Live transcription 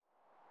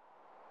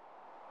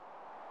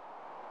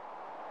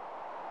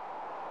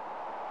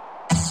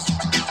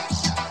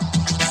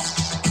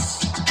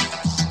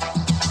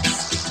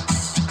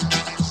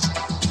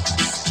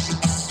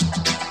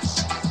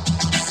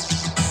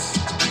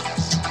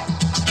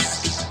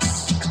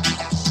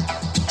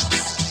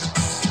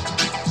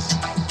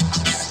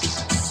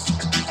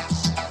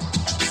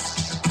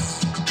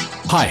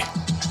Hi,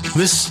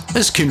 this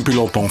is Kim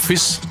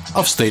Bülow-Bonfils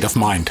of State of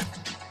Mind.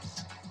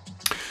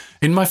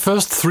 In my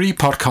first 3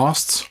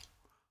 podcasts,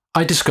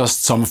 I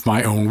discussed some of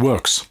my own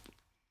works.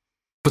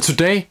 But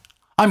today,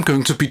 I'm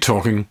going to be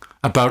talking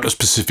about a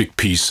specific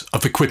piece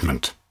of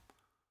equipment,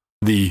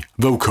 the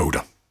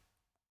vocoder.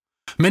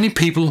 Many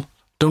people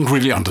don't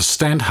really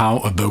understand how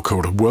a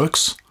vocoder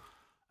works,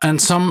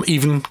 and some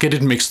even get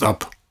it mixed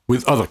up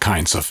with other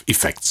kinds of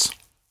effects.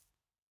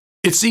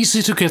 It's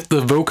easy to get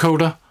the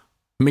vocoder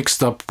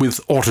mixed up with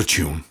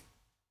autotune,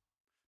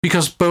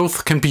 because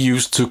both can be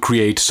used to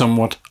create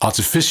somewhat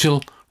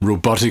artificial,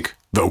 robotic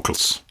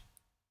vocals.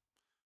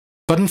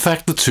 But in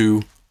fact, the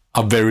two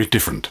are very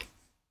different.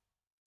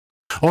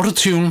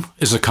 Autotune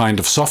is a kind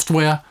of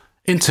software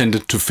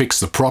intended to fix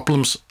the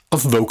problems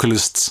of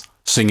vocalists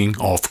singing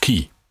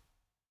off-key.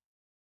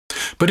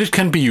 But it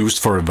can be used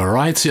for a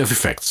variety of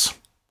effects.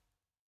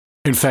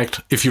 In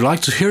fact, if you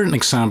like to hear an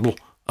example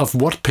of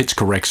what pitch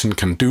correction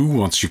can do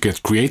once you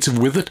get creative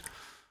with it,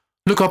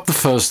 look up the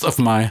first of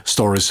my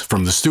Stories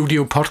from the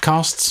Studio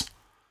podcasts,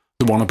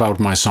 the one about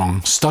my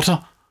song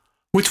Stutter,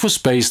 which was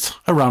based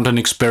around an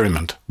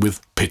experiment with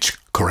pitch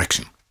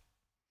correction.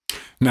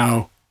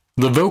 Now,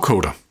 the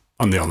vocoder,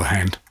 on the other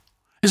hand,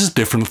 is a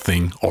different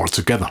thing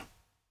altogether.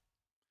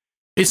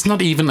 It's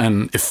not even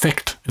an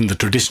effect in the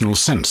traditional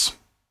sense,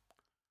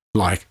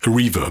 like a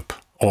reverb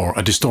or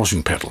a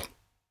distortion pedal.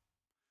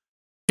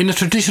 In a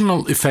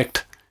traditional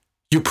effect,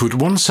 you put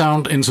one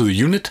sound into the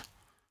unit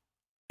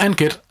and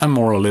get a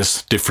more or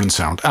less different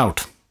sound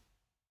out.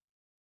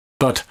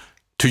 But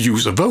to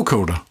use a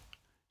vocoder,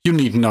 you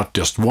need not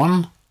just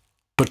one,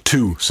 but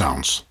 2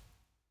 sounds.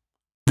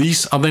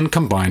 These are then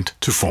combined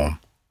to form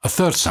a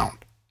third sound.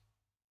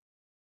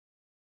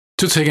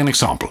 To take an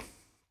example,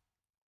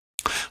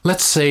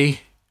 let's say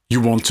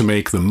you want to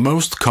make the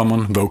most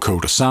common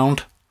vocoder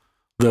sound,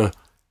 the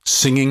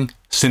singing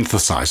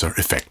synthesizer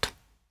effect,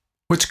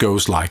 which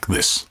goes like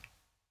this.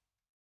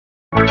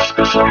 This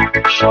is an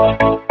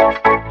example of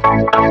the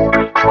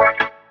vocoder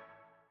track.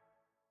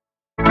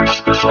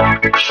 This is an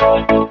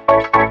example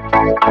of the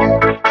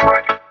vocoder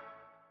track.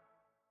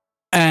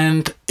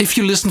 And if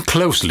you listen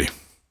closely,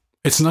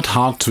 it's not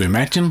hard to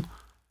imagine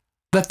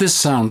that this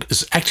sound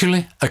is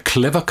actually a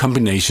clever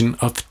combination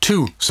of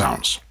 2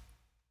 sounds.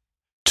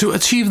 To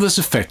achieve this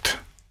effect,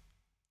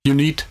 you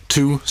need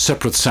 2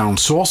 separate sound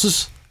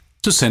sources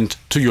to send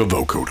to your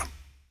vocoder.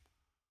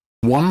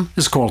 One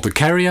is called the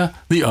carrier,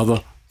 the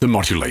other the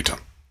modulator.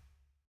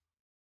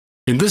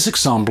 In this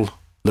example,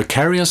 the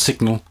carrier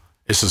signal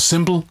is a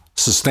simple,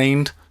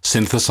 sustained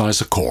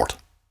synthesizer chord.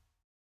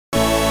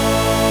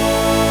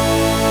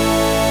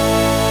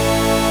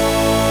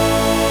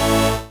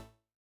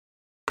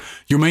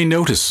 You may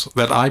notice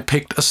that I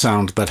picked a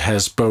sound that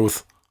has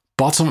both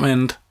bottom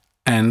end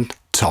and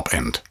top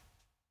end.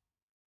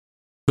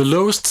 The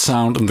lowest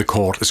sound in the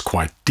chord is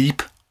quite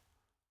deep,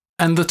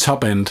 and the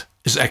top end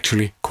is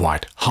actually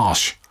quite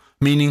harsh,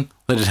 meaning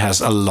that it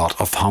has a lot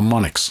of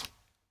harmonics.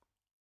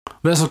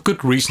 There's a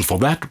good reason for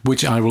that,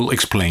 which I will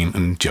explain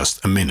in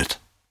just a minute.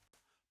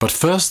 But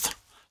first,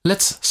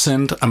 let's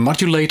send a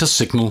modulator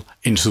signal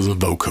into the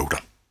vocoder.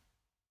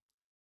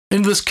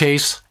 In this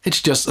case,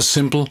 it's just a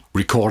simple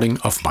recording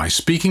of my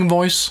speaking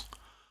voice.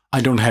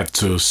 I don't have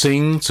to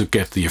sing to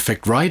get the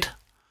effect right,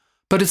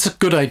 but it's a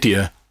good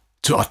idea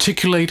to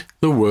articulate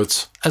the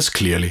words as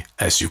clearly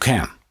as you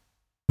can.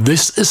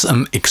 This is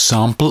an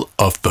example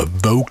of the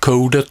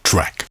vocoder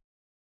track.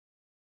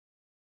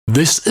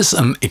 This is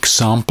an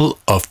example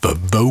of the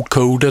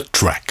vocoder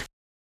track.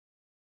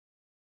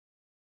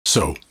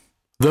 So,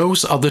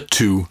 those are the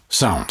 2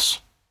 sounds,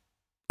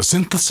 the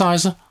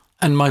synthesizer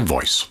and my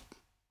voice.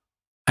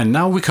 And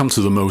now we come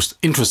to the most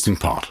interesting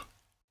part.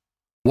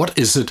 What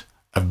is it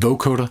a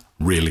vocoder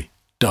really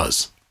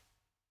does?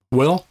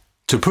 Well,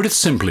 to put it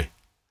simply,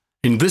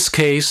 in this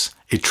case,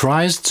 it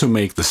tries to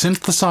make the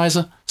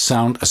synthesizer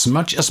sound as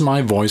much as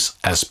my voice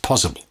as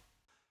possible.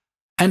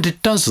 And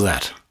it does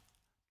that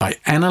by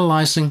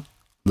analyzing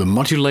the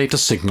modulator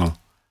signal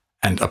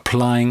and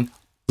applying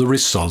the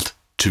result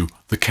to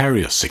the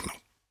carrier signal.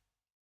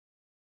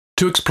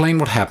 To explain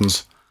what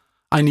happens,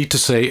 I need to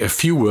say a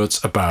few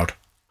words about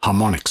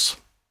harmonics.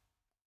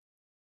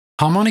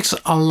 Harmonics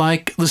are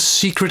like the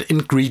secret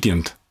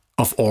ingredient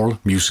of all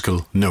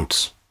musical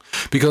notes,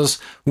 because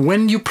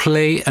when you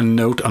play a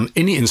note on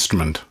any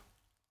instrument,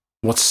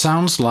 what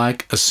sounds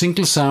like a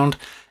single sound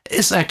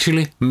is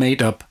actually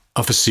made up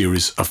of a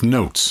series of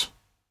notes.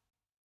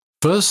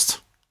 First,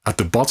 at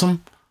the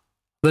bottom,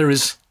 there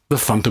is the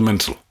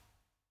fundamental,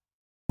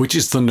 which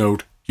is the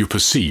note you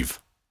perceive,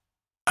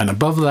 and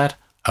above that,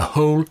 a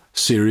whole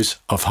series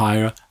of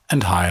higher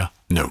and higher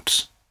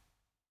notes,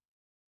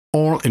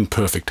 all in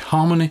perfect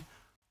harmony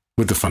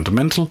with the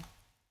fundamental,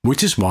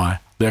 which is why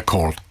they're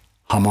called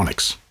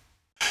harmonics.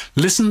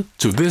 Listen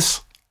to this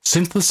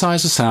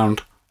synthesizer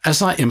sound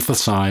as I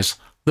emphasize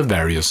the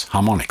various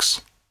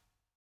harmonics.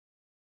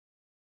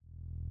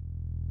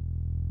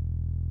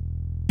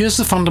 Here's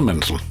the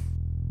fundamental.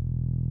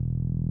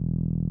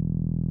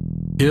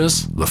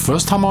 Here's the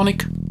first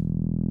harmonic.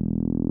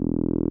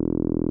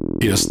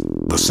 Here's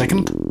the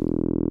second,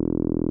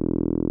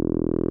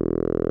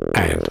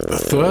 and the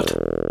third,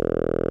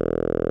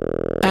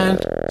 and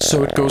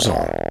so it goes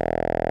on.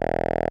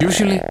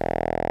 Usually,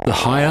 the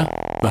higher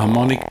the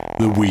harmonic,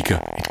 the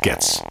weaker it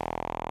gets.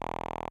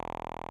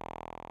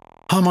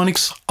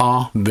 Harmonics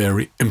are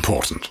very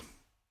important,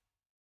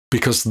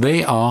 because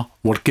they are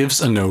what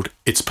gives a note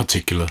its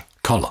particular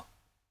color.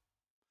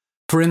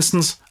 For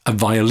instance, a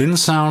violin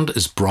sound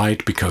is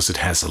bright because it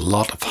has a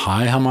lot of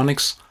high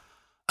harmonics.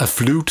 A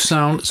flute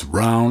sound is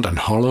round and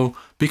hollow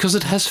because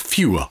it has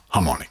fewer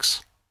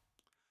harmonics.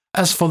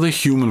 As for the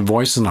human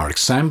voice in our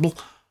example,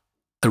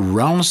 a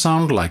round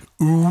sound like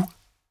oo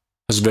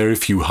has very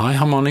few high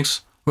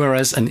harmonics,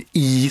 whereas an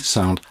e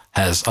sound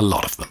has a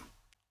lot of them.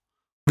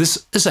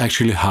 This is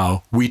actually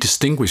how we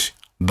distinguish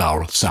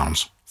vowel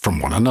sounds from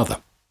one another.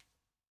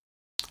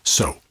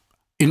 So,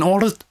 in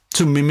order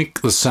to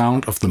mimic the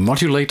sound of the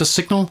modulator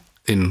signal,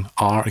 in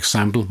our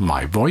example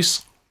my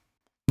voice,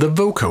 the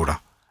vocoder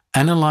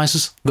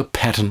analyzes the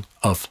pattern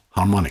of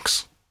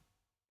harmonics.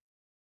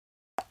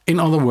 In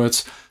other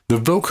words, the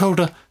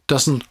vocoder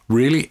doesn't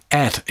really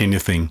add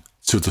anything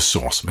to the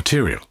source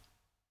material,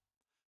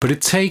 but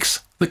it takes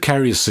the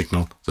carrier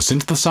signal, the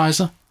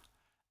synthesizer,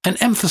 and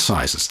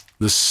emphasizes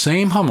the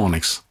same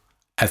harmonics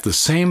at the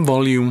same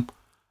volume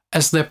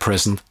as they're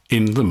present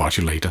in the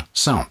modulator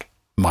sound,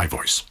 my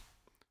voice.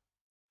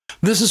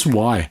 This is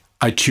why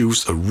I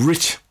choose a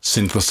rich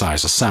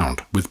synthesizer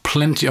sound with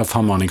plenty of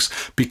harmonics,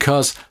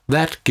 because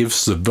that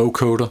gives the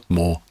vocoder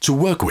more to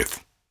work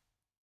with.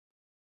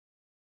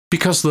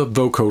 Because the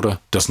vocoder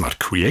does not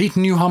create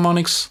new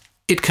harmonics,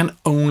 it can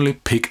only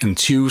pick and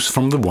choose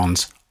from the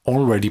ones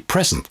already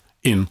present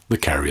in the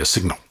carrier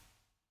signal.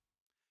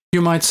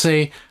 You might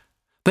say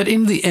that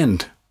in the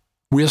end,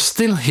 we are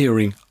still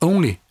hearing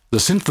only the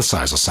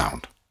synthesizer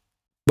sound,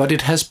 but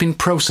it has been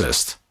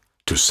processed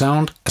to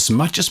sound as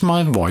much as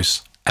my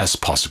voice as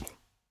possible.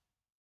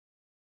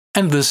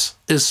 And this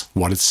is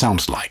what it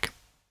sounds like.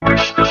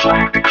 This is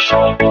an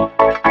example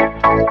of a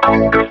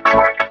vocoder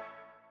track.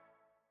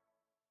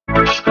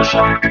 This is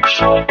an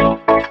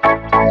example of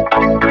a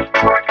vocoder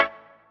track.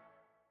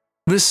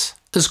 This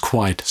is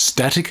quite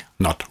static,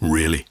 not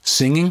really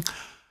singing,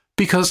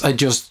 because I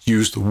just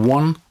used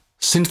one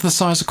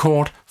synthesizer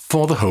chord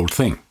for the whole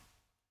thing.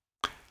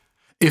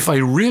 If I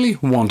really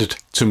wanted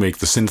to make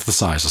the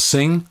synthesizer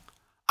sing,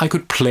 I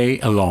could play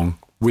along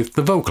with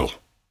the vocal.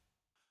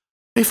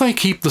 If I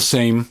keep the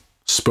same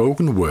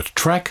spoken word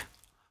track,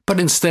 but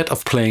instead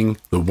of playing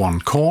the one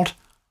chord,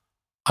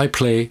 I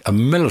play a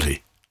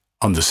melody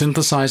on the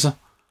synthesizer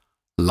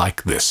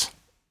like this.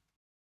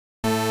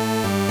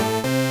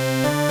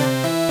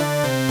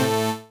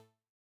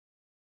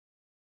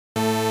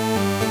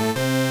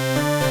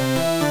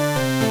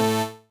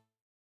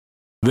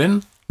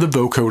 Then the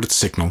vocoded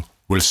signal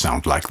will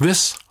sound like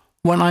this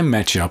when I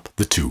match up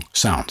the two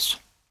sounds.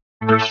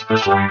 This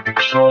is an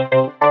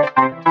example of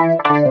a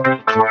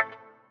vocoder track.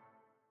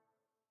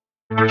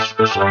 This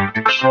is an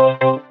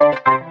example of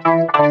a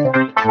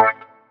vocoder track.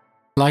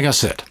 Like I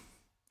said,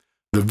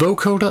 the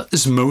vocoder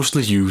is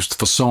mostly used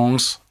for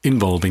songs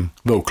involving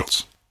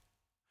vocals.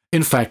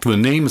 In fact, the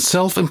name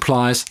itself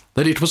implies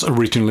that it was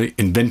originally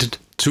invented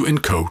to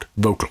encode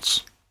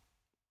vocals.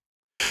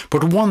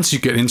 But once you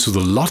get into the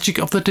logic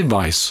of the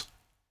device,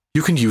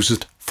 you can use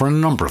it for a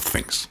number of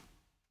things.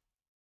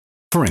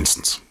 For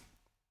instance,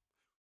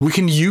 we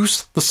can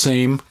use the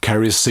same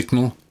carrier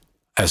signal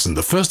as in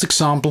the first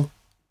example,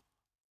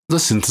 the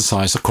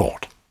synthesizer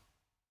chord.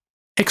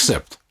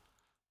 Except,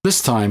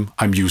 this time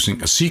I'm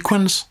using a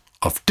sequence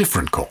of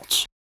different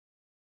chords.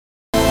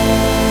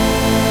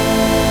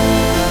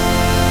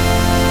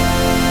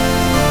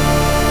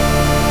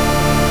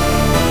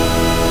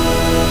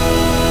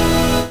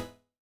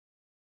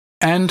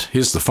 And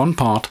here's the fun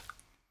part.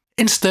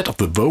 Instead of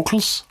the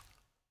vocals,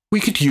 we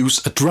could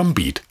use a drum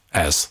beat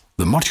as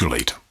the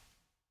modulator.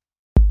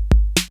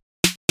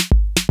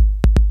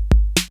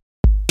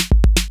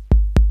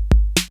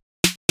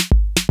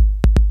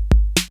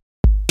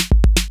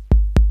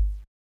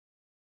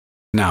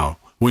 Now,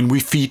 when we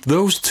feed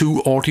those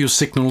two audio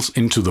signals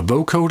into the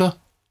vocoder,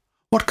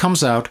 what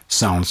comes out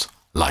sounds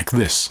like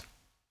this.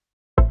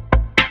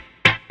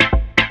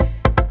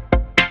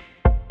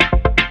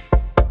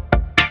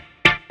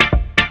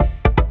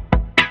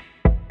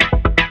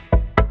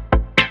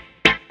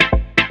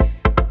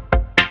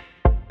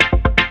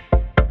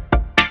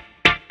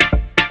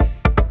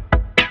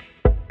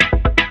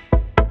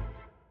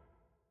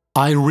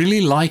 I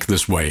really like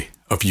this way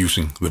of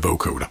using the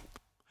vocoder.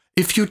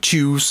 If you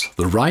choose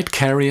the right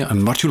carrier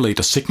and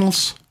modulator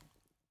signals,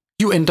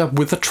 you end up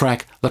with a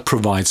track that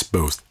provides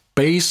both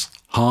bass,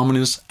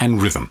 harmonies,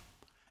 and rhythm.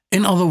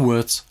 In other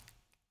words,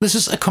 this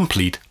is a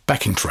complete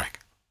backing track.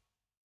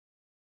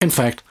 In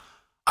fact,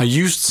 I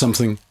used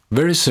something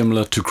very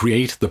similar to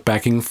create the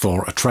backing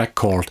for a track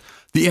called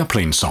The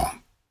Airplane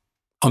Song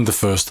on the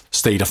first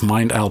State of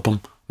Mind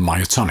album,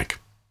 Myotonic.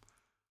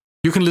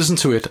 You can listen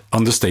to it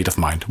on the State of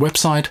Mind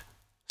website,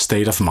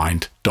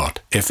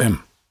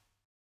 stateofmind.fm.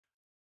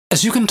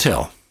 As you can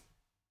tell,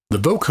 the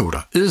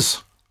vocoder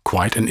is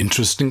quite an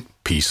interesting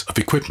piece of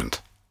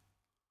equipment.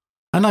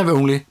 And I've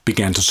only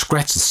begun to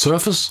scratch the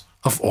surface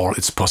of all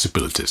its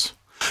possibilities.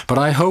 But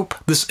I hope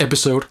this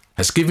episode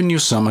has given you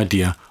some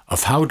idea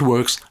of how it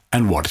works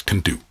and what it can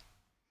do.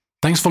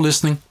 Thanks for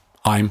listening.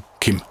 I'm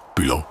Kim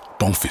Bülow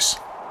Bonfils.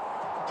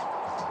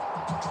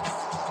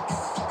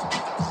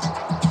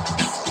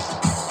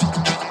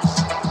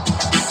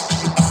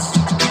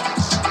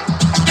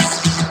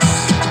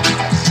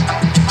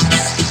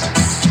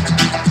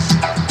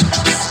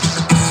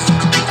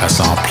 As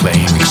our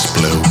plane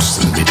explodes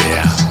in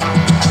midair,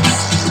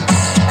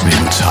 the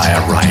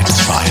entire right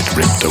side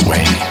ripped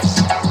away.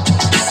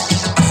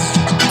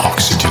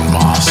 Oxygen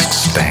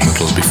masks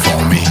dangle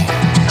before me,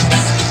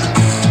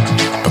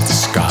 but the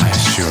sky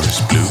sure is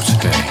blue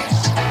today.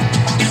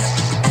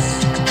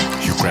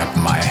 You grab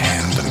my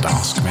hand and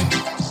ask me,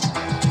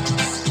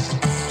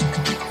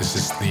 is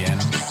this the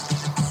end?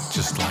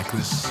 Just like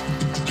this?